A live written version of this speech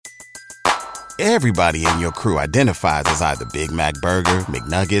Everybody in your crew identifies as either Big Mac Burger,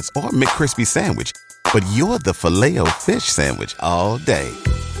 McNuggets, or McCrispy Sandwich. But you're the Filet-O-Fish Sandwich all day.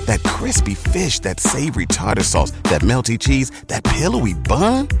 That crispy fish, that savory tartar sauce, that melty cheese, that pillowy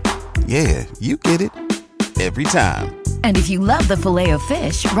bun. Yeah, you get it. Every time. And if you love the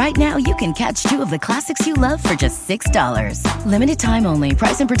Filet-O-Fish, right now you can catch two of the classics you love for just $6. Limited time only.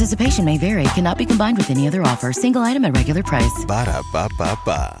 Price and participation may vary. Cannot be combined with any other offer. Single item at regular price.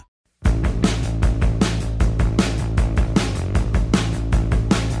 Ba-da-ba-ba-ba.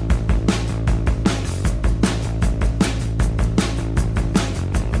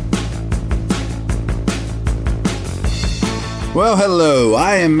 Well, hello,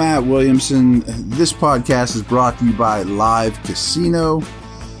 I am Matt Williamson. This podcast is brought to you by Live Casino.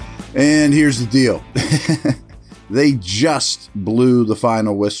 And here's the deal. They just blew the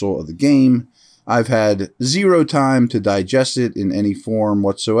final whistle of the game. I've had zero time to digest it in any form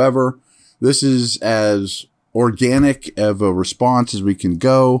whatsoever. This is as organic of a response as we can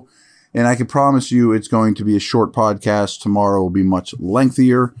go. And I can promise you it's going to be a short podcast. Tomorrow will be much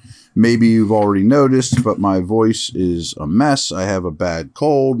lengthier. Maybe you've already noticed, but my voice is a mess. I have a bad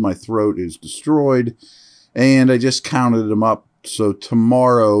cold. My throat is destroyed. And I just counted them up. So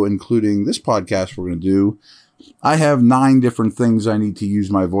tomorrow, including this podcast we're going to do, I have 9 different things I need to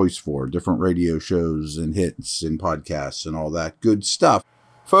use my voice for. Different radio shows and hits and podcasts and all that good stuff.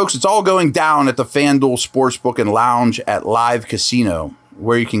 Folks, it's all going down at the FanDuel Sportsbook and Lounge at Live Casino,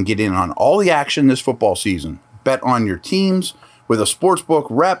 where you can get in on all the action this football season. Bet on your teams with a sportsbook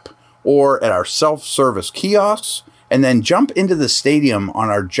rep or at our self-service kiosks, and then jump into the stadium on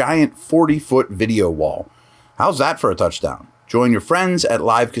our giant 40-foot video wall. How's that for a touchdown? Join your friends at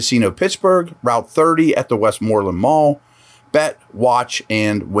Live Casino Pittsburgh, Route 30 at the Westmoreland Mall. Bet, watch,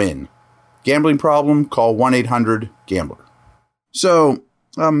 and win. Gambling problem? Call 1-800-GAMBLER. So,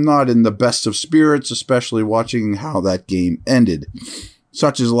 I'm not in the best of spirits, especially watching how that game ended.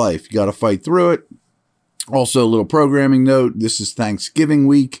 Such is life. You got to fight through it. Also, a little programming note. This is Thanksgiving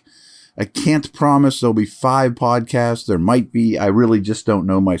week. I can't promise there'll be 5 podcasts. There might be. I really just don't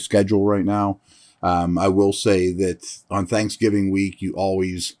know my schedule right now. I will say that on Thanksgiving week, you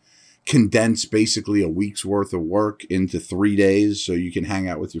always condense basically a week's worth of work into 3 days so you can hang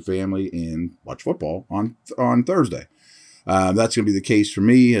out with your family and watch football on Thursday. That's going to be the case for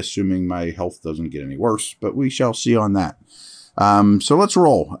me, assuming my health doesn't get any worse, but we shall see on that. So let's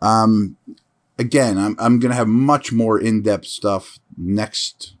roll. Again, I'm going to have much more in-depth stuff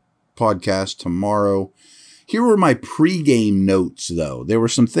next podcast tomorrow. Here were my pregame notes, though. There were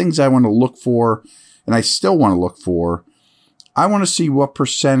some things I want to look for, and I still want to look for. I want to see what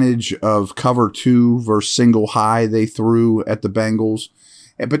percentage of cover 2 versus single high they threw at the Bengals.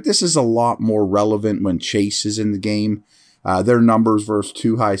 But this is a lot more relevant when Chase is in the game. Their numbers versus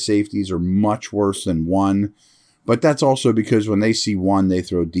 2 high safeties are much worse than 1. But that's also because when they see 1, they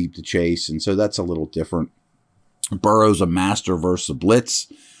throw deep to Chase, and so that's a little different. Burrow's a master versus a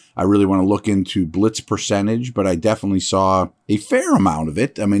blitz. I really want to look into blitz percentage, but I definitely saw a fair amount of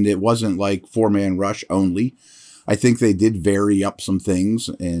it. I mean, it wasn't like 4-man rush only. I think they did vary up some things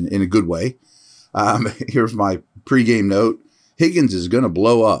in a good way. Here's my pregame note. Higgins is going to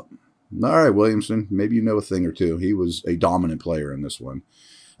blow up. All right, Williamson, maybe you know a thing or two. He was a dominant player in this one.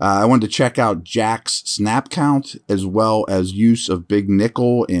 I wanted to check out Jack's snap count as well as use of big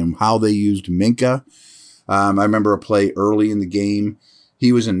nickel and how they used Minka. I remember a play early in the game.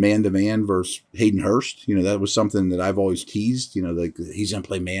 He was in man-to-man versus Hayden Hurst. You know, that was something that I've always teased. You know, like he's going to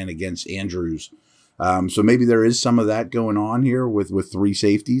play man against Andrews. So maybe there is some of that going on here with 3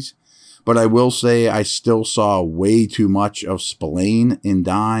 safeties. But I will say I still saw way too much of Spillane in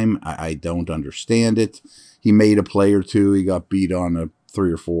dime. I don't understand it. He made a play or 2. He got beat on a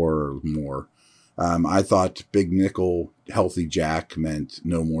 3 or 4 or more. I thought big nickel, healthy Jack meant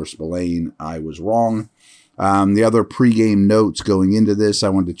no more Spillane. I was wrong. The other pregame notes going into this, I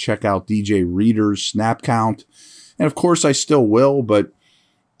wanted to check out DJ Reader's snap count. And of course I still will, but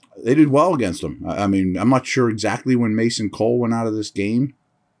they did well against him. I mean, I'm not sure exactly when Mason Cole went out of this game,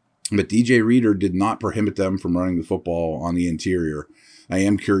 but DJ Reader did not prohibit them from running the football on the interior. I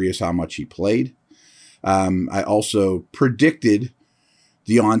am curious how much he played. I also predicted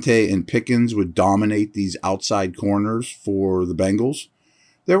Deontay and Pickens would dominate these outside corners for the Bengals.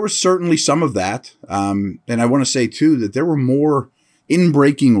 There was certainly some of that. And I want to say, too, that there were more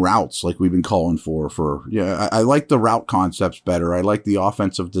in-breaking routes like we've been calling for. I like the route concepts better. I like the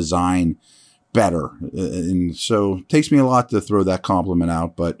offensive design better. And so it takes me a lot to throw that compliment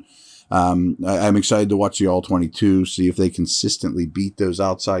out. But I'm excited to watch the All-22, see if they consistently beat those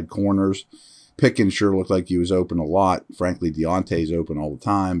outside corners. Pickens sure looked like he was open a lot. Frankly, Deontay's open all the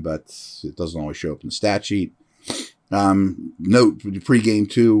time, but it doesn't always show up in the stat sheet. Note, pregame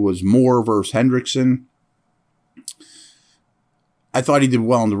 2 was Moore versus Hendrickson. I thought he did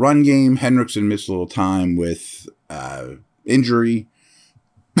well in the run game. Hendrickson missed a little time with injury.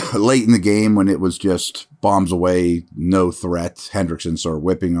 Late in the game when it was just bombs away, no threat, Hendrickson started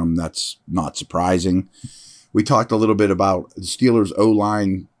whipping him. That's not surprising. We talked a little bit about the Steelers'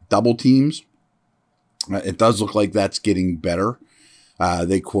 O-line double teams. It does look like that's getting better.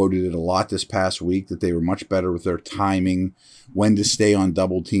 They quoted it a lot this past week that they were much better with their timing, when to stay on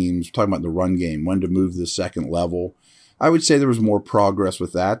double teams. We're talking about the run game, when to move to the second level. I would say there was more progress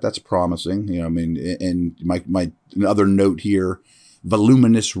with that. That's promising. And my another note here,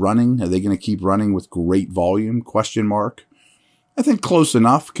 voluminous running. Are they going to keep running with great volume? ? I think close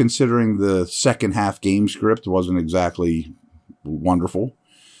enough, considering the second half game script wasn't exactly wonderful.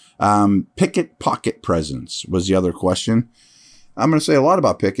 Pickett pocket presence was the other question. I'm going to say a lot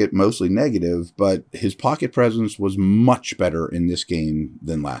about Pickett, mostly negative, but his pocket presence was much better in this game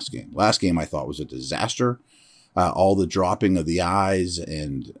than last game. Last game I thought was a disaster. All the dropping of the eyes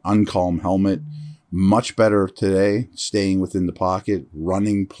and uncalm helmet. Much better today, staying within the pocket,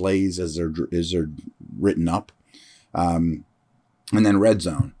 running plays as they're written up. And then red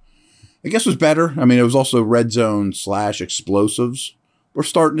zone, I guess, was better. I mean, it was also red zone / explosives. We're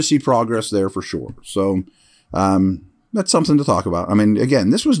starting to see progress there for sure. So that's something to talk about. I mean, again,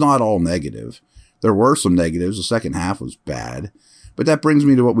 this was not all negative. There were some negatives. The second half was bad. But that brings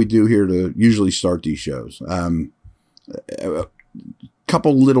me to what we do here to usually start these shows. A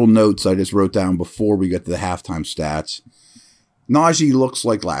couple little notes I just wrote down before we get to the halftime stats. Najee looks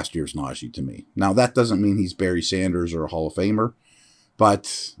like last year's Najee to me. Now, that doesn't mean he's Barry Sanders or a Hall of Famer,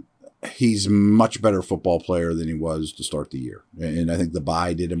 but he's a much better football player than he was to start the year. And I think the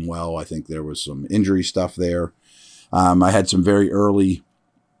bye did him well. I think there was some injury stuff there. I had some very early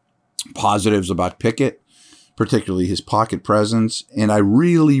positives about Pickett, particularly his pocket presence. And I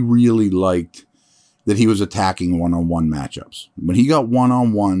really, really liked that he was attacking one-on-one matchups. When he got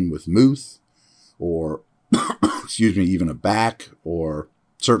one-on-one with Muth or, even a back or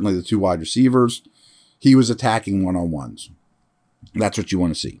certainly the two wide receivers, he was attacking one-on-ones. That's what you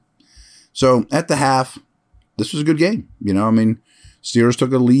want to see. So at the half, this was a good game. Steelers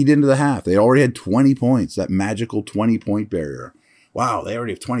took a lead into the half. They already had 20 points, that magical 20-point barrier. Wow, they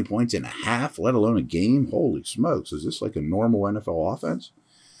already have 20 points in a half, let alone a game? Holy smokes, is this like a normal NFL offense?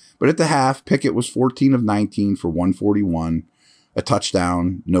 But at the half, Pickett was 14 of 19 for 141, a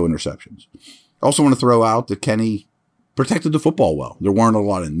touchdown, no interceptions. I also want to throw out that Kenny protected the football well. There weren't a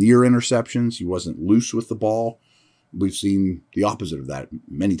lot of near interceptions. He wasn't loose with the ball. We've seen the opposite of that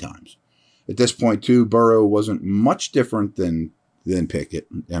many times. At this point, too, Burrow wasn't much different than Pickett.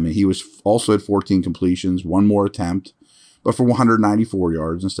 I mean, he was also at 14 completions, one more attempt, but for 194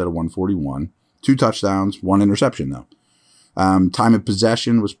 yards instead of 141. 2 touchdowns, 1 interception, though. Time of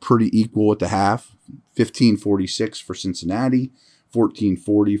possession was pretty equal at the half. 15:46 for Cincinnati,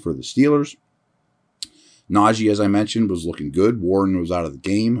 14:40 for the Steelers. Najee, as I mentioned, was looking good. Warren was out of the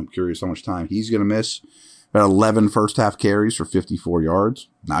game. I'm curious how much time he's going to miss. About 11 first-half carries for 54 yards.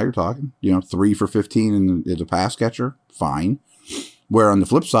 Now you're talking. 3 for 15 as a pass catcher. Fine. Where on the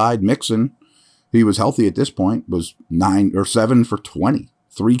flip side, Mixon, he was healthy at this point, was 7 for 20.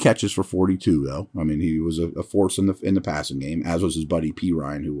 3 catches for 42, though. I mean, he was a force in the passing game, as was his buddy P.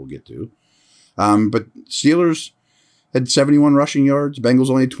 Ryan, who we'll get to. But Steelers had 71 rushing yards. Bengals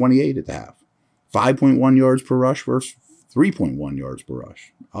only had 28 at the half. 5.1 yards per rush versus 3.1 yards per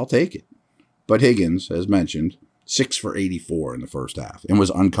rush. I'll take it. But Higgins, as mentioned, 6 for 84 in the first half and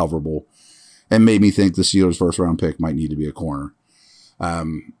was uncoverable and made me think the Steelers' first-round pick might need to be a corner.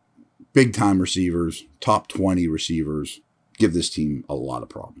 Big-time receivers, top 20 receivers, give this team a lot of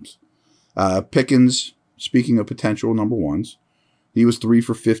problems. Pickens, speaking of potential number ones, he was 3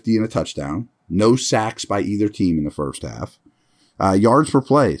 for 50 and a touchdown. No sacks by either team in the first half. Yards per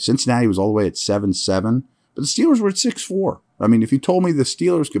play, Cincinnati was all the way at 7.7, but the Steelers were at 6.4. I mean, if you told me the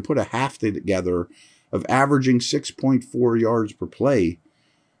Steelers could put a half together of averaging 6.4 yards per play,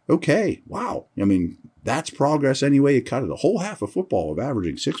 okay, wow. I mean, that's progress any way you cut it. A whole half of football of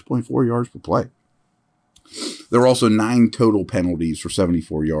averaging 6.4 yards per play. There were also 9 total penalties for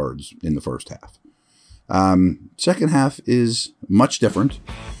 74 yards in the first half. Second half is much different.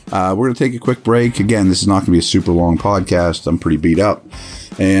 We're going to take a quick break. Again, this is not going to be a super long podcast. I'm pretty beat up.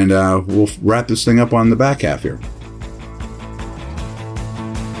 And we'll wrap this thing up on the back half here.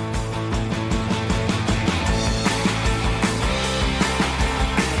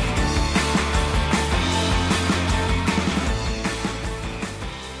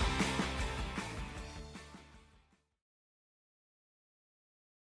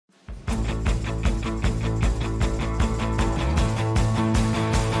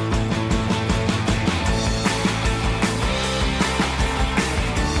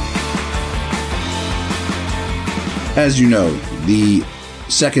 as you know, the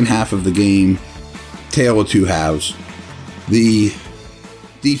second half of the game, tale of two halves. The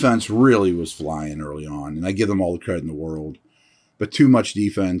defense really was flying early on, and I give them all the credit in the world. But too much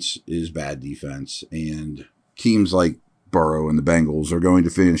defense is bad defense, and teams like Burrow and the Bengals are going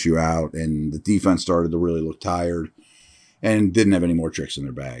to finish you out, and the defense started to really look tired and didn't have any more tricks in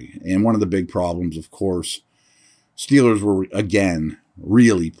their bag. And one of the big problems, of course, Steelers were, again,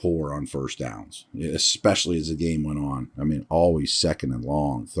 really poor on first downs, especially as the game went on. I mean, always second and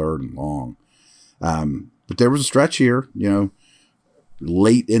long, third and long. But there was a stretch here,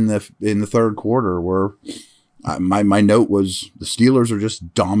 late in the third quarter where my note was the Steelers are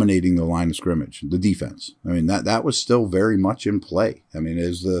just dominating the line of scrimmage, the defense. I mean, that was still very much in play. I mean,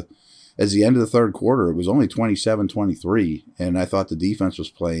 as the end of the third quarter, it was only 27-23, and I thought the defense was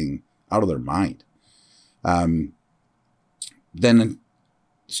playing out of their mind. Then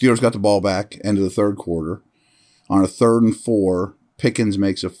Steelers got the ball back, end of the third quarter. On a 3rd and 4, Pickens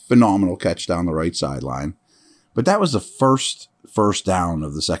makes a phenomenal catch down the right sideline. But that was the first down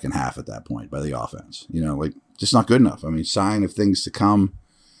of the second half at that point by the offense. Just not good enough. I mean, sign of things to come.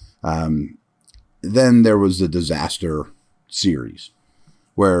 Then there was the disaster series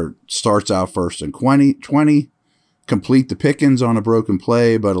where it starts out 1st and 20, complete to Pickens on a broken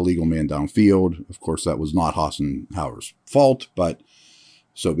play, but a legal man downfield. Of course, that was not Hassenauer's fault, but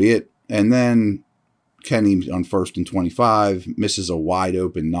so be it. And then Kenny on 1st and 25 misses a wide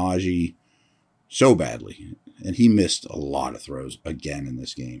open Najee so badly. And he missed a lot of throws again in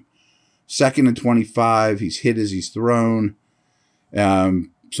this game. 2nd and 25, he's hit as he's thrown.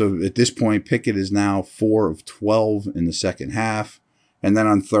 So at this point, Pickett is now 4 of 12 in the second half. And then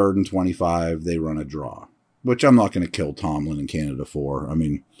on 3rd and 25, they run a draw, which I'm not going to kill Tomlin in Canada for. I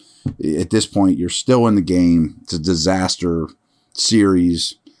mean, at this point, you're still in the game. It's a disaster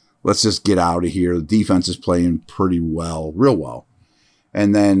series. Let's just get out of here. The defense is playing pretty well, real well.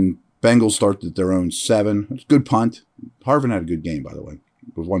 And then Bengals start at their own 7. It's a good punt. Harvin had a good game, by the way.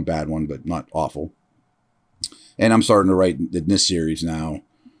 It was one bad one, but not awful. And I'm starting to write in this series now,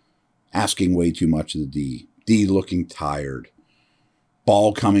 asking way too much of the D. D looking tired.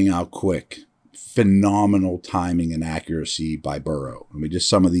 Ball coming out quick. Phenomenal timing and accuracy by Burrow. I mean, just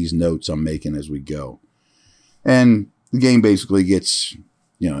some of these notes I'm making as we go. And the game basically gets,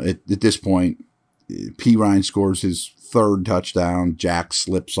 at this point, P. Ryan scores his 3rd touchdown. Jack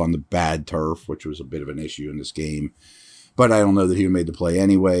slips on the bad turf, which was a bit of an issue in this game. But I don't know that he made the play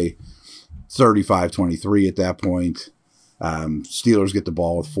anyway. 35-23 at that point. Steelers get the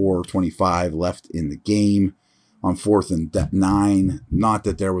ball with 4:25 left in the game. On 4th and 9, not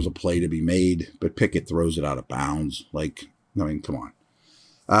that there was a play to be made, but Pickett throws it out of bounds. Come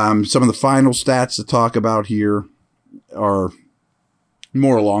on. Some of the final stats to talk about here are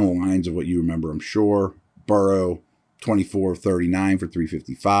more along the lines of what you remember, I'm sure. Burrow, 24-39 for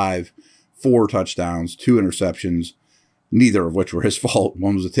 355, 4 touchdowns, 2 interceptions, neither of which were his fault.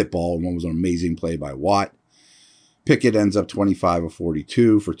 One was a tip ball, and one was an amazing play by Watt. Pickett ends up 25 of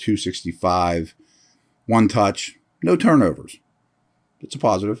 42 for 265, 1 touch, no turnovers. It's a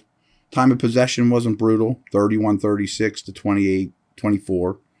positive. Time of possession wasn't brutal, 31-36 to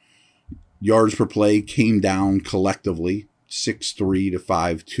 28-24. Yards per play came down collectively, 6-3 to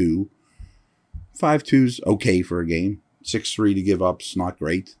 5-2. 5-2's okay for a game. 6-3 to give up's not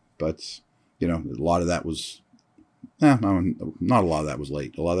great, but, a lot of that was, not a lot of that was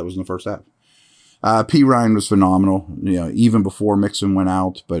late. A lot of that was in the first half. P. Ryan was phenomenal, even before Mixon went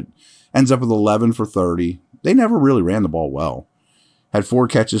out, but ends up with 11 for 30. They never really ran the ball well. Had 4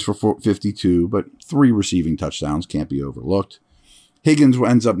 catches for 52, but 3 receiving touchdowns can't be overlooked. Higgins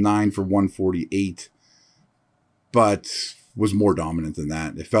ends up 9 for 148, but was more dominant than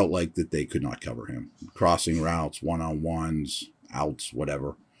that. It felt like that they could not cover him. Crossing routes, one-on-ones, outs,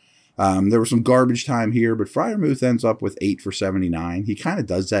 whatever. There was some garbage time here, but Freiermuth ends up with 8 for 79. He kind of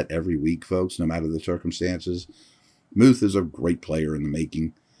does that every week, folks, no matter the circumstances. Muth is a great player in the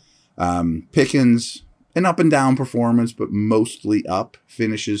making. Pickens, an up and down performance, but mostly up.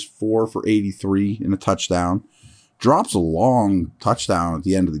 Finishes 4 for 83 in a touchdown. Drops a long touchdown at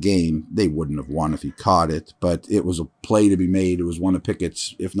the end of the game. They wouldn't have won if he caught it, but it was a play to be made. It was one of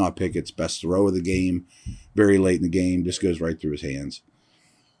Pickett's, if not Pickett's, best throw of the game. Very late in the game. Just goes right through his hands.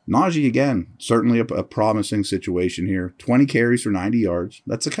 Najee, again, certainly a promising situation here. 20 carries for 90 yards.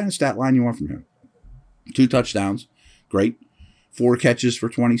 That's the kind of stat line you want from him. 2 touchdowns. Great. 4 catches for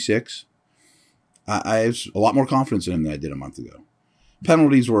 26. I have a lot more confidence in him than I did a month ago.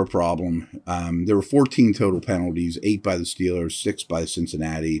 Penalties were a problem. There were 14 total penalties, 8 by the Steelers, 6 by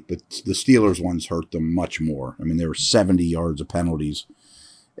Cincinnati, but the Steelers ones hurt them much more. I mean, there were 70 yards of penalties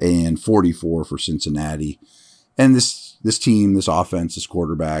and 44 for Cincinnati. And this team, this offense, this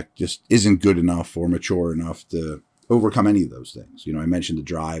quarterback just isn't good enough or mature enough to overcome any of those things. I mentioned the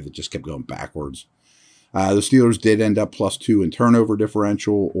drive. It just kept going backwards. The Steelers did end up +2 in turnover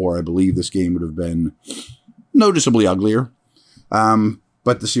differential, or I believe this game would have been noticeably uglier.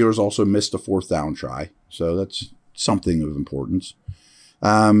 But the Steelers also missed a 4th down try. So that's something of importance.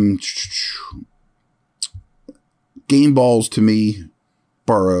 Game balls to me,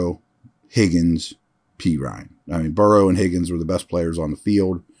 Burrow, Higgins, Perine. Burrow and Higgins were the best players on the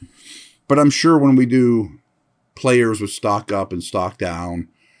field. But I'm sure when we do players with stock up and stock down,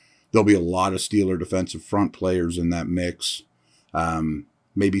 there'll be a lot of Steeler defensive front players in that mix.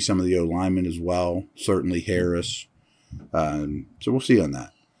 Maybe some of the O-linemen as well. Certainly Harris. So we'll see on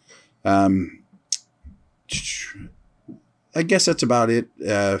that. I guess that's about it.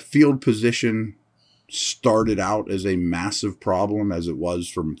 Field position started out as a massive problem, as it was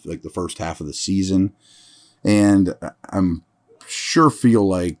from like the first half of the season. And I'm feel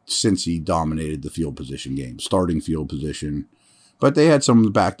like Cincy dominated the field position game, starting field position. But they had some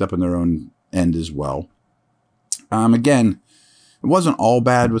backed up in their own end as well. Again, it wasn't all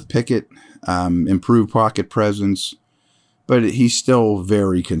bad with Pickett. Improved pocket presence. But he's still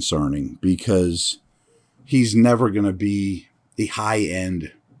very concerning because he's never going to be a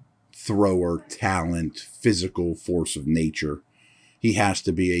high-end thrower, talent, physical force of nature. He has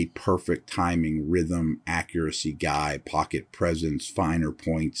to be a perfect timing, rhythm, accuracy guy, pocket presence, finer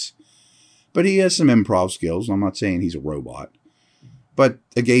points. But he has some improv skills. I'm not saying he's a robot. But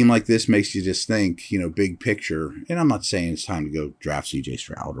a game like this makes you just think, big picture. And I'm not saying it's time to go draft C.J.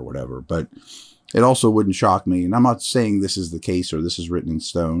 Stroud or whatever, but it also wouldn't shock me. And I'm not saying this is the case or this is written in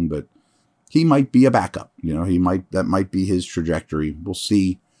stone, but he might be a backup. That might be his trajectory. We'll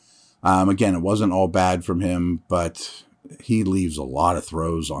see. Again, it wasn't all bad from him, but he leaves a lot of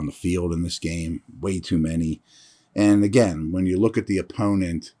throws on the field in this game, way too many. And again, when you look at the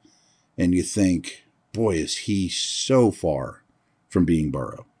opponent and you think, boy, is he so far from being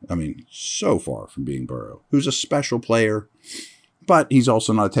Burrow. So far from being Burrow, who's a special player, but he's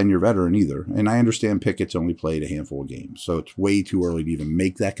also not a 10-year veteran either. And I understand Pickett's only played a handful of games, so it's way too early to even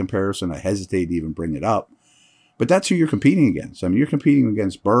make that comparison. I hesitate to even bring it up. But that's who you're competing against. You're competing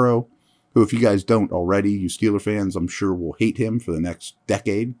against Burrow, who, if you guys don't already, you Steeler fans, I'm sure will hate him for the next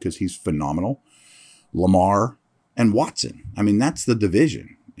decade because he's phenomenal. Lamar and Watson. That's the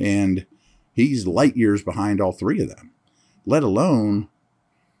division. And he's light years behind all three of them, let alone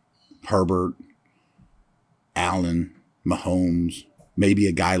Herbert, Allen, Mahomes. Maybe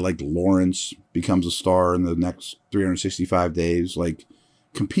a guy like Lawrence becomes a star in the next 365 days.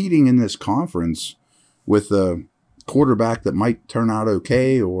 Competing in this conference with a quarterback that might turn out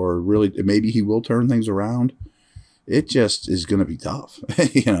okay, or really maybe he will turn things around. It just is going to be tough.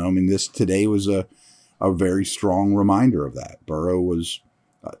 This today was a very strong reminder of that. Burrow was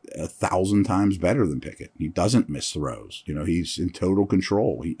 1,000 times better than Pickett. He doesn't miss throws. He's in total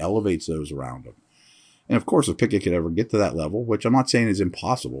control. He elevates those around him. And of course, if Pickett could ever get to that level, which I'm not saying is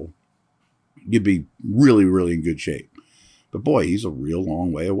impossible, you'd be really, really in good shape. But boy, he's a real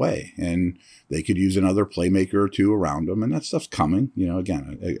long way away. And they could use another playmaker or two around him, and that stuff's coming.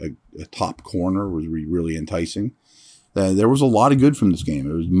 Again, a top corner was really enticing. There was a lot of good from this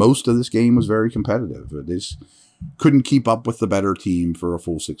game. Most of this game was very competitive. They just couldn't keep up with the better team for a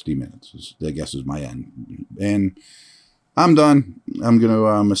full 60 minutes, I guess is my end. And I'm done. I'm going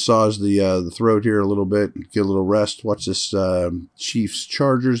to massage the throat here a little bit, get a little rest, watch this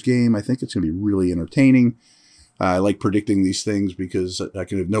Chiefs-Chargers game. I think it's going to be really entertaining. I like predicting these things because I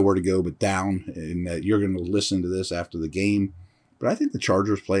can have nowhere to go but down, and you're going to listen to this after the game. But I think the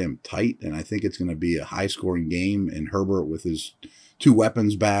Chargers play them tight, and I think it's going to be a high-scoring game, and Herbert with his two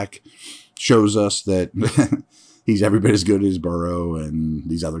weapons back shows us that he's every bit as good as Burrow and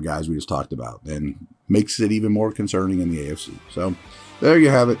these other guys we just talked about, and makes it even more concerning in the AFC. So there you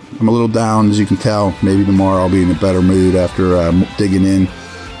have it. I'm a little down, as you can tell. Maybe tomorrow I'll be in a better mood after digging in.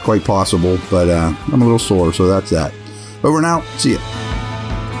 Quite possible, but I'm a little sore, so that's that. Over and out. See ya.